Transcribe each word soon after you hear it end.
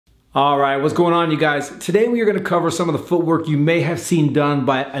All right, what's going on, you guys? Today we are going to cover some of the footwork you may have seen done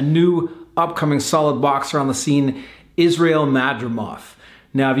by a new upcoming solid boxer on the scene, Israel Madrimov.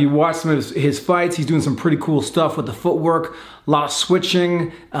 Now, if you watch some of his fights, he's doing some pretty cool stuff with the footwork, a lot of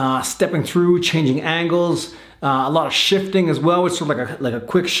switching, stepping through, changing angles, a lot of shifting as well, which is sort of like a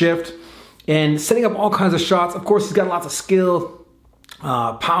quick shift, and setting up all kinds of shots. Of course, he's got lots of skill,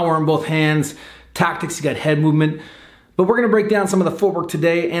 power in both hands, tactics, he's got head movement. But we're going to break down some of the footwork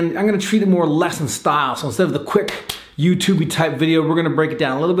today, and I'm going to treat it more lesson style. So instead of the quick YouTube type video, we're going to break it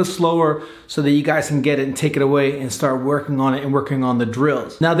down a little bit slower so that you guys can get it and take it away and start working on it and working on the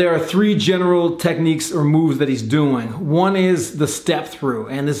drills. Now, there are three general techniques or moves that he's doing. One is the step through,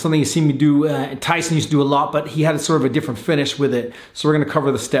 and this is something you see me do. Tyson used to do a lot, but he had sort of a different finish with it. So we're going to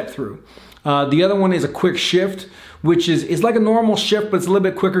cover the step through. The other one is a quick shift, which is like a normal shift, but it's a little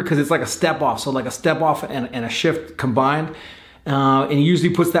bit quicker because it's like a step off. So like a step off and a shift combined. And he usually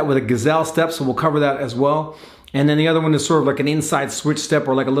puts that with a gazelle step, so we'll cover that as well. And then the other one is sort of like an inside switch step,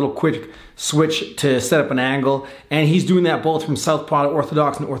 or like a little quick switch to set up an angle. And he's doing that both from southpaw to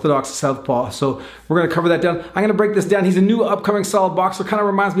orthodox and orthodox to southpaw. So we're going to cover that down. I'm going to break this down. He's a new upcoming solid boxer. Kind of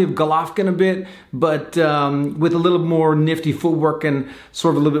reminds me of Golovkin a bit, but with a little more nifty footwork and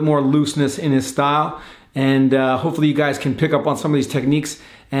sort of a little bit more looseness in his style. And hopefully you guys can pick up on some of these techniques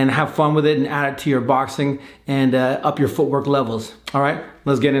and have fun with it and add it to your boxing and up your footwork levels. All right,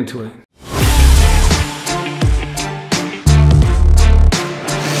 let's get into it.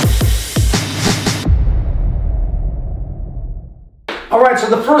 All right, so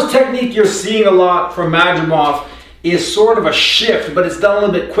the first technique you're seeing a lot from Madrimov is sort of a shift, but it's done a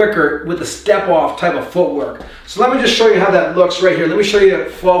little bit quicker with a step-off type of footwork. So let me just show you how that looks right here. Let me show you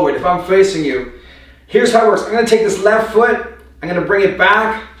it forward. If I'm facing you, here's how it works. I'm going to take this left foot, I'm going to bring it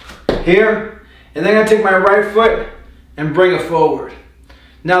back here, and then I'm going to take my right foot and bring it forward.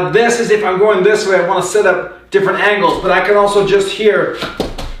 Now this is if I'm going this way, I want to set up different angles, but I can also just here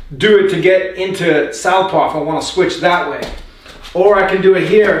do it to get into southpaw if I want to switch that way. Or I can do it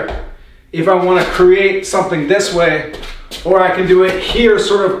here if I want to create something this way, or I can do it here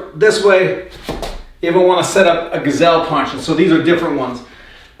sort of this way if I want to set up a gazelle punch. And so these are different ones.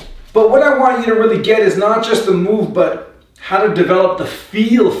 But what I want you to really get is not just the move, but how to develop the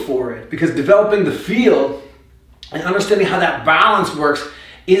feel for it. Because developing the feel and understanding how that balance works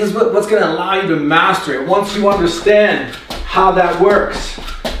is what's going to allow you to master it. Once you understand how that works,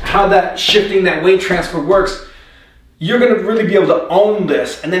 how that shifting, that weight transfer works, you're going to really be able to own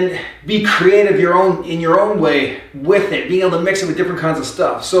this and then be creative in your own way with it, being able to mix it with different kinds of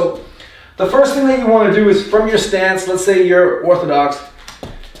stuff. So the first thing that you want to do is from your stance, let's say you're orthodox,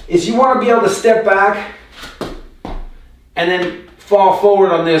 is you want to be able to step back and then fall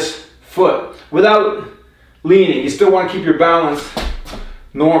forward on this foot without leaning. You still want to keep your balance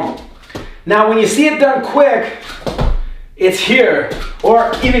normal. Now when you see it done quick, it's here,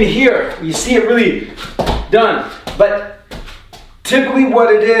 or even here. You see it really done. But typically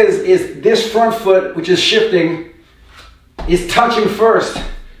what it is this front foot, which is shifting, is touching first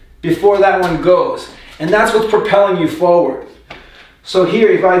before that one goes. And that's what's propelling you forward. So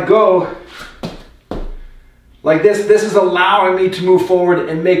here, if I go like this, this is allowing me to move forward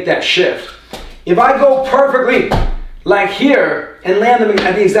and make that shift. If I go perfectly like here and land them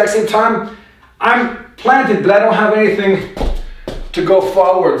at the exact same time, I'm planted, but I don't have anything to go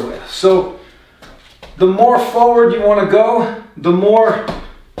forward with. So the more forward you want to go, the more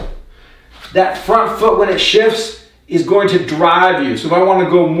that front foot, when it shifts, is going to drive you. So if I want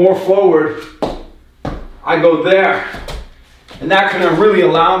to go more forward, I go there. And that can really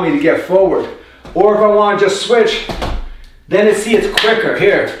allow me to get forward. Or if I want to just switch, then it's quicker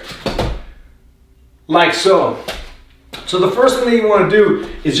here. Like so. So the first thing that you want to do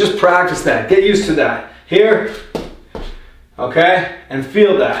is just practice that. Get used to that. Here, okay, and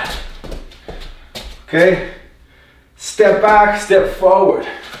feel that. Okay, step back, step forward.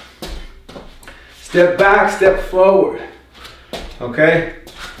 Step back, step forward. Okay,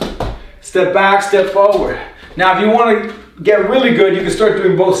 step back, step forward. Now if you want to get really good, you can start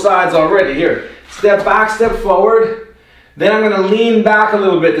doing both sides already. Here, step back, step forward. Then I'm going to lean back a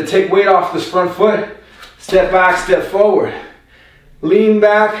little bit to take weight off this front foot. Step back, step forward. Lean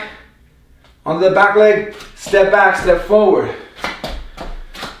back on the back leg. Step back, step forward.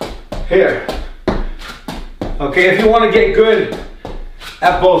 Here. Okay, if you want to get good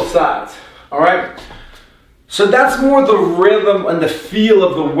at both sides, all right? So that's more the rhythm and the feel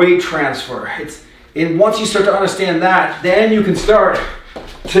of the weight transfer. And once you start to understand that, then you can start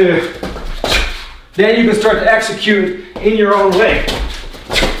to execute in your own way.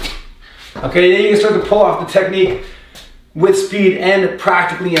 Okay, then you can start to pull off the technique with speed and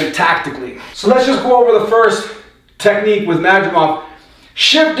practically and tactically. So let's just go over the first technique with Madrimov.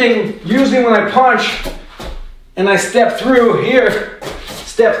 Shifting, usually when I punch and I step through here,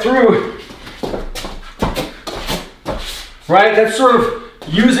 step through, right? That's sort of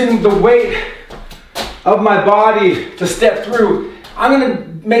using the weight of my body to step through. I'm gonna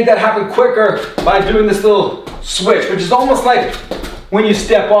make that happen quicker by doing this little switch, which is almost like when you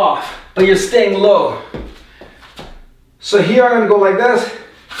step off, but you're staying low. So here I'm gonna go like this,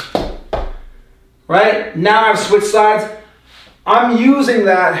 right? Now I've switched sides. I'm using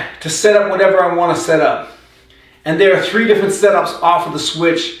that to set up whatever I wanna set up. And there are 3 different setups off of the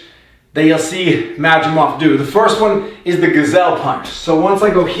switch that you'll see Madrimov do. The first one is the gazelle punch. So once I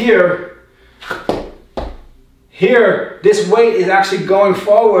go here, this weight is actually going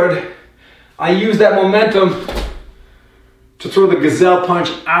forward. I use that momentum to throw the gazelle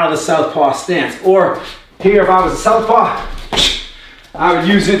punch out of the southpaw stance. Or here, if I was a southpaw, I would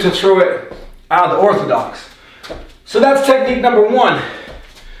use it to throw it out of the orthodox. So that's technique number 1.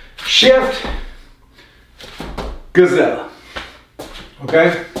 Shift, gazelle.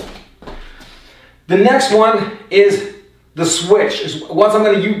 Okay? The next one is the switch. Once I'm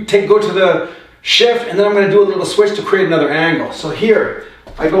going to go to the shift, and then I'm going to do a little switch to create another angle. So here,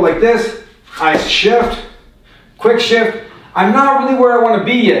 I go like this, I shift, quick shift. I'm not really where I want to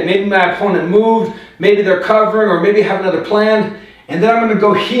be yet. Maybe my opponent moved, maybe they're covering, or maybe I have another plan. And then I'm going to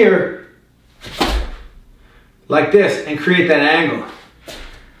go here, like this, and create that angle.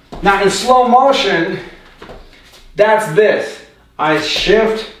 Now in slow motion, that's this. I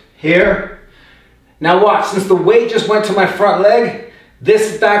shift here. Now watch, since the weight just went to my front leg,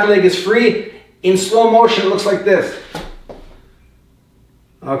 this back leg is free. In slow motion, it looks like this.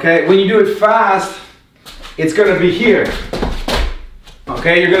 Okay, when you do it fast, it's gonna be here.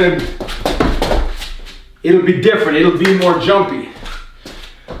 Okay, it'll be different, it'll be more jumpy.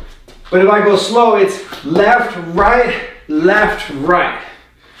 But if I go slow, it's left, right, left, right.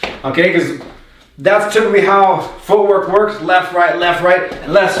 Okay, because that's typically how footwork works, left, right,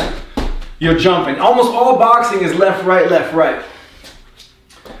 unless you're jumping. Almost all boxing is left, right, left, right.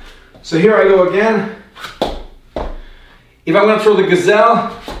 So here I go again. If I'm going to throw the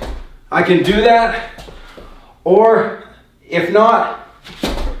gazelle, I can do that. Or if not,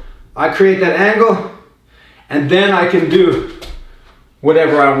 I create that angle and then I can do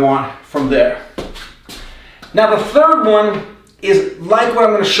whatever I want from there. Now the third one is like what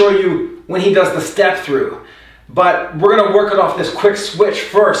I'm going to show you when he does the step through. But we're going to work it off this quick switch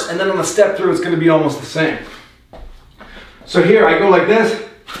first, and then on the step through it's going to be almost the same. So here I go like this.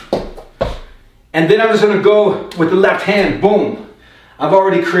 And then I'm just going to go with the left hand, boom. I've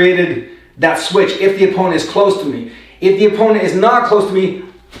already created that switch if the opponent is close to me. If the opponent is not close to me,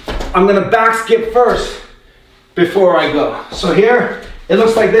 I'm going to back skip first before I go. So here, it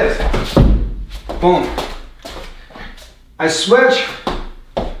looks like this. Boom. I switch,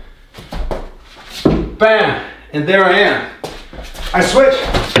 bam, and there I am. I switch,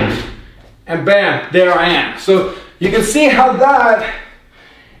 and bam, there I am. So you can see how that,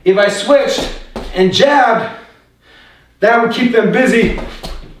 if I switched and jabbed, that would keep them busy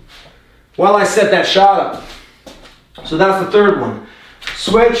while I set that shot up. So that's the third one.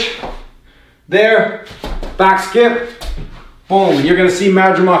 Switch, there, back skip, boom. You're gonna see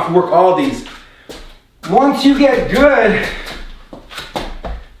Madrimov work all these. Once you get good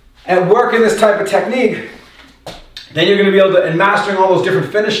at working this type of technique, then you're gonna be able to, and mastering all those different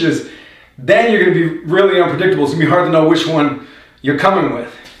finishes, then you're gonna be really unpredictable. It's gonna be hard to know which one you're coming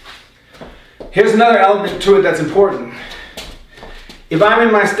with. Here's another element to it that's important. If I'm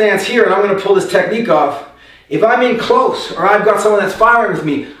in my stance here and I'm going to pull this technique off, if I'm in close or I've got someone that's firing with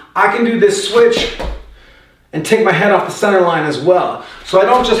me, I can do this switch and take my head off the center line as well. So I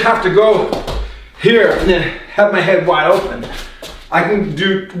don't just have to go here and then have my head wide open. I can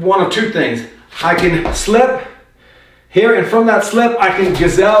do one of two things. I can slip here, and from that slip I can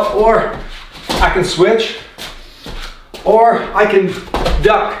gazelle, or I can switch, or I can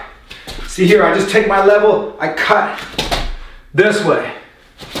duck. See here, I just take my level, I cut this way.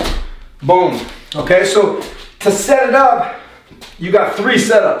 Boom. Okay, so to set it up, you got 3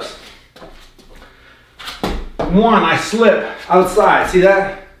 setups. 1, I slip outside, see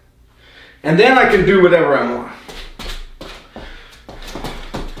that? And then I can do whatever I want.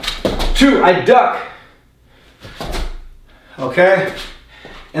 2, I duck. Okay?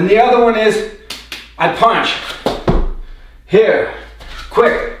 And the other one is I punch. Here,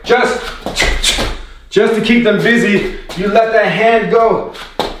 quick, just to keep them busy, you let that hand go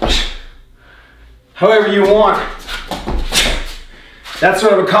however you want. That's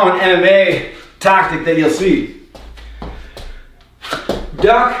sort of a common MMA tactic that you'll see.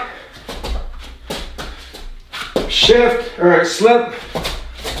 duck, shift, or slip,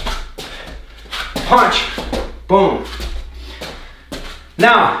 punch, boom.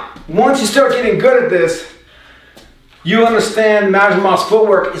 Now, once you start getting good at this, you understand Madrimov's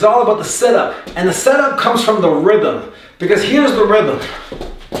footwork is all about the setup. And the setup comes from the rhythm. Because here's the rhythm.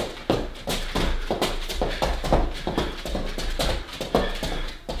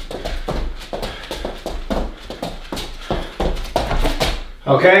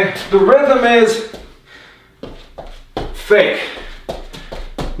 Okay? The rhythm is fake.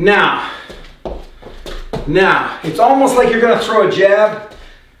 Now, it's almost like you're gonna throw a jab,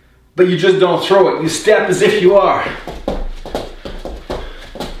 but you just don't throw it. You step as if you are.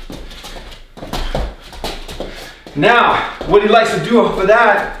 Now, what he likes to do for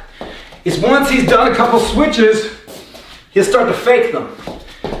that is once he's done a couple switches, he'll start to fake them.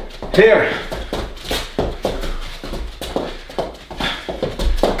 Here.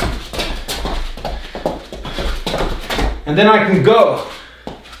 And then I can go.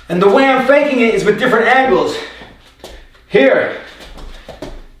 And the way I'm faking it is with different angles. Here.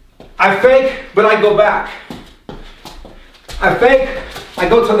 I fake, but I go back. I fake, I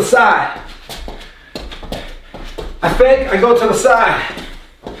go to the side. I fake, I go to the side.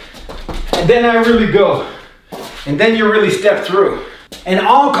 And then I really go. And then you really step through. And it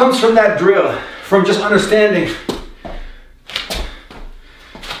all comes from that drill, from just understanding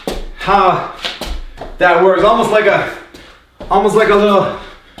how that works. Almost like a little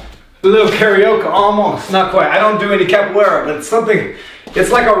karaoke, almost. Not quite. I don't do any capoeira, but it's something,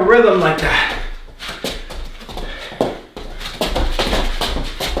 it's like a rhythm like that.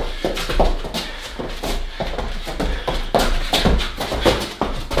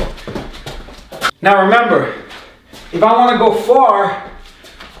 Now remember, if I want to go far,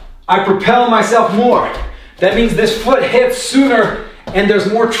 I propel myself more. That means this foot hits sooner and there's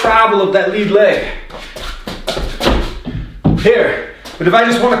more travel of that lead leg. Here. But if I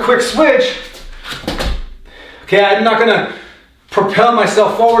just want a quick switch, okay, I'm not gonna propel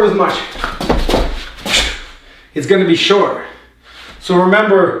myself forward as much. It's gonna be short. So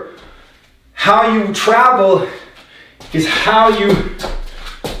remember, how you travel is how you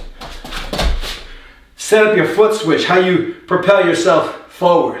set up your foot switch, how you propel yourself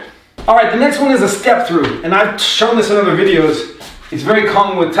forward. All right, the next one is a step through, and I've shown this in other videos. It's very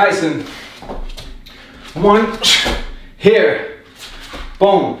common with Tyson. One, here,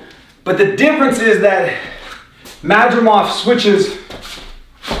 boom. But the difference is that Madrimov switches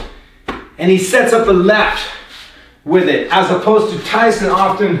and he sets up the left with it, as opposed to Tyson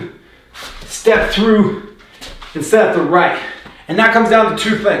often step through and set up the right. And that comes down to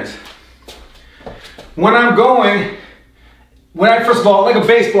two things. When I'm going, first of all, like a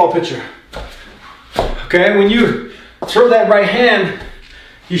baseball pitcher, okay, when you throw that right hand,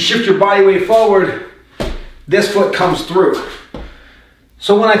 you shift your body weight forward, this foot comes through.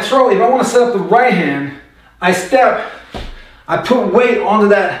 So when I throw, if I want to set up the right hand, I step, I put weight onto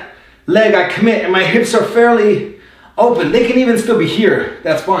that leg, I commit, and my hips are fairly open. They can even still be here,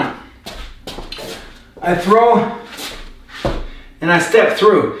 that's fine. I throw, and I step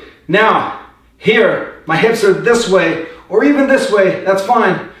through. Now, here, my hips are this way, or even this way, that's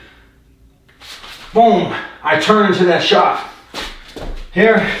fine. Boom, I turn into that shot.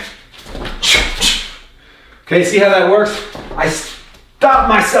 Here. Okay, see how that works? I stop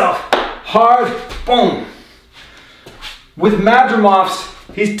myself, hard, boom. With Madrimov's,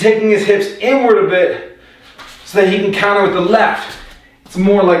 he's taking his hips inward a bit so that he can counter with the left. It's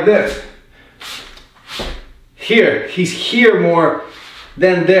more like this. Here, he's here more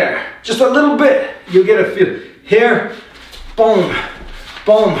than there. Just a little bit, you'll get a feel. Here, boom,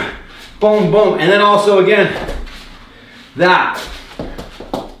 boom, boom, boom. And then also again, that.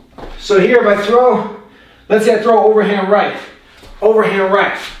 So here if I throw, let's say I throw overhand right. I'm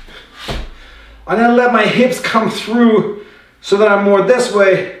gonna let my hips come through so that I'm more this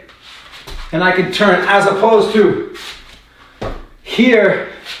way and I can turn, as opposed to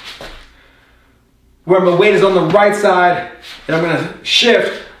here where my weight is on the right side and I'm gonna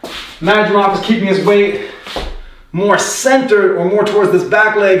shift. Madrimov is keeping his weight more centered or more towards this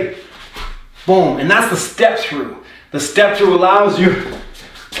back leg. Boom, and that's the step through. The step through allows you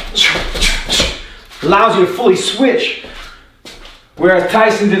to fully switch, whereas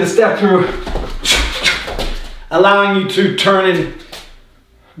Tyson did a step through, allowing you to turn and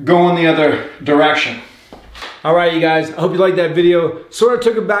go in the other direction. All right, you guys, I hope you liked that video. Sort of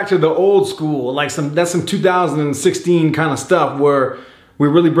took it back to the old school, like that's some 2016 kind of stuff where we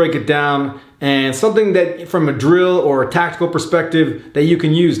really break it down, and something that from a drill or a tactical perspective that you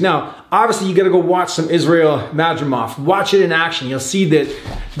can use. Now, obviously you gotta go watch some Israel Madrimov. Watch it in action. You'll see that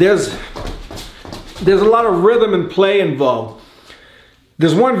there's a lot of rhythm and play involved.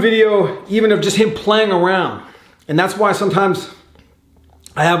 There's one video even of just him playing around. And that's why sometimes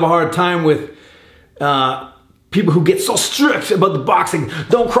I have a hard time with people who get so strict about the boxing.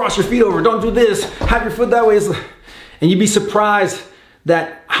 Don't cross your feet over, don't do this, have your foot that way. And you'd be surprised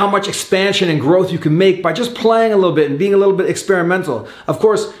that how much expansion and growth you can make by just playing a little bit and being a little bit experimental. Of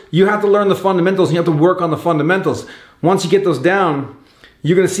course, you have to learn the fundamentals and you have to work on the fundamentals. Once you get those down,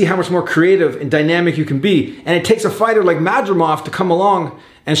 you're gonna see how much more creative and dynamic you can be. And it takes a fighter like Madrimov to come along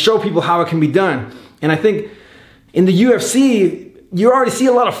and show people how it can be done. And I think in the UFC, you already see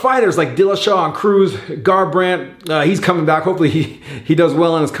a lot of fighters like Dillashaw and Cruz, Garbrandt, he's coming back. Hopefully he does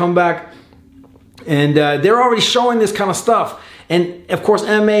well in his comeback. And they're already showing this kind of stuff. And of course,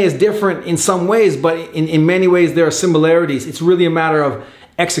 MMA is different in some ways, but in many ways there are similarities. It's really a matter of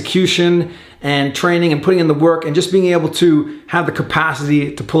execution and training and putting in the work and just being able to have the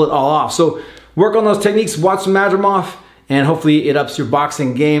capacity to pull it all off. So work on those techniques, watch some Madrimov, and hopefully it ups your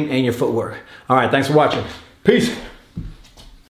boxing game and your footwork. All right, thanks for watching. Peace.